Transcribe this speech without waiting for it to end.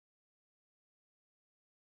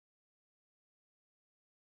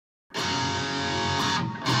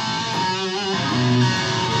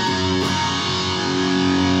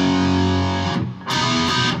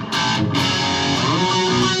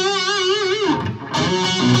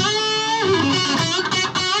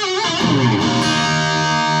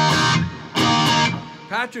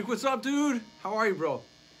Patrick, what's up, dude? How are you, bro?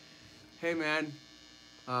 Hey, man.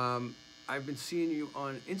 I've been seeing you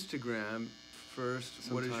on Instagram first.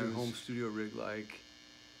 Sometimes. What is your home studio rig like?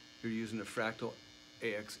 You're using a Fractal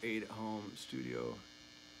AX8 at home studio.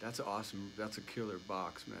 That's awesome. That's a killer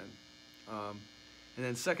box, man. And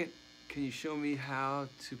then second, can you show me how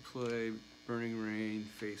to play Burning Rain,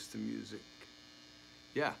 Face the Music?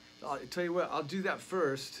 Yeah, I'll tell you what, I'll do that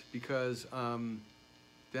first because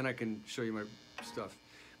then I can show you my stuff.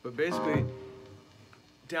 But basically,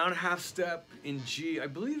 down a half step in G, I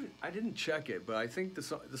believe, I didn't check it, but I think the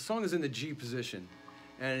song is in the G position.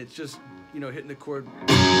 And it's just, you know, hitting the chord.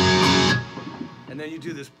 And then you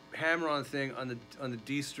do this hammer-on thing on the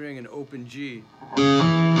D string and open G.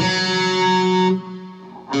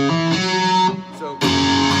 So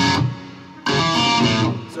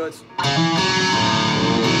it's,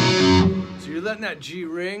 so you're letting that G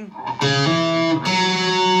ring.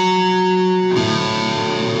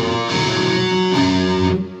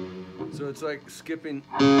 So it's like skipping.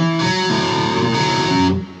 Let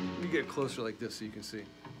me get closer like this so you can see.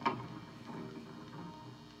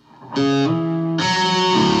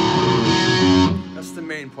 That's the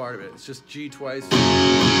main part of it. It's just G twice.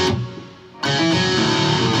 And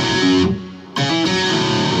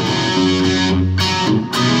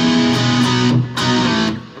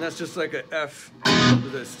that's just like an F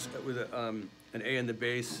with an A in the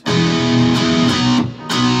bass.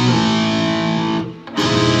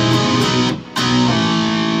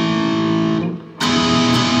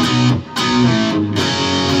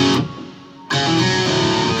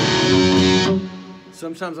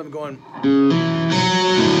 Sometimes I'm going.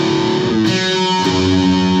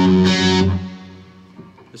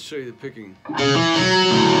 Let's show you the picking. I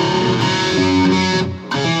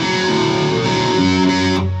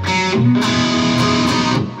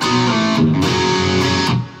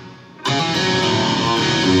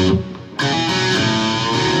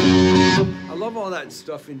love all that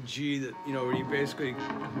stuff in G that, you know, where you basically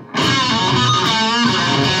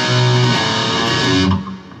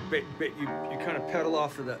you kind of pedal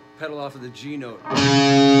off of the G note.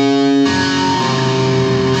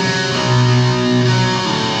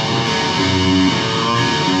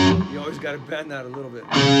 You always got to bend that a little bit.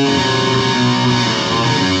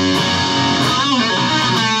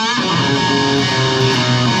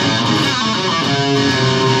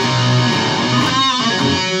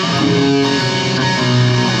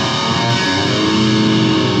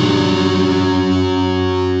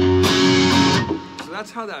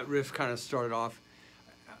 That's how that riff kind of started off.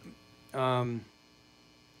 I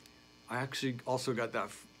actually also got that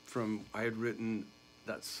from, I had written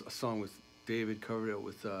a song with David, covered it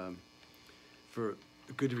with, for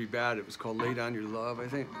Good to Be Bad. It was called Lay Down Your Love, I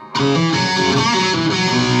think.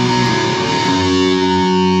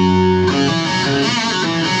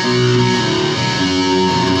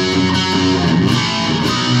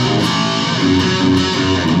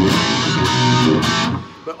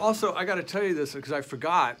 But also, I got to tell you this because I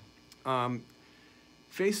forgot.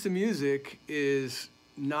 Face the Music is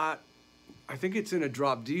not, I think it's in a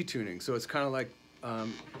drop D tuning, so it's kind of like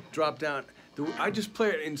drop down. I just play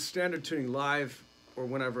it in standard tuning live or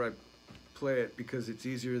whenever I play it because it's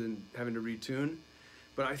easier than having to retune.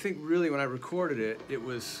 But I think really when I recorded it, it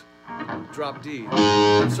was drop D.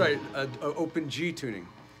 I'm sorry, open G tuning.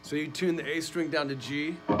 So you tune the A string down to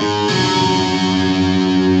G.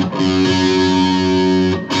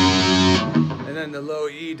 And then the low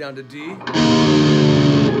E down to D.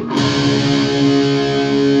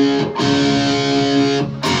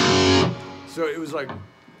 So it was like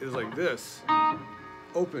this.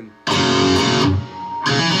 Open.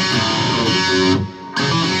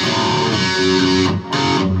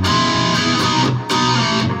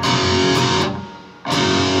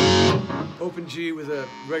 Open G with a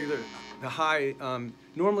regular, the high,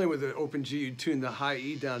 normally with an open G you'd tune the high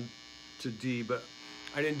E down to D, but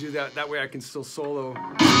I didn't do that. That way I can still solo.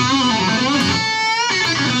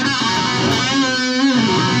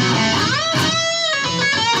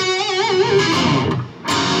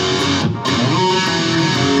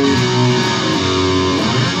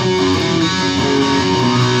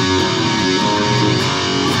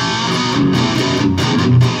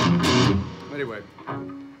 Anyway,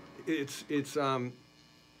 it's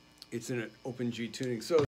in an open G tuning. So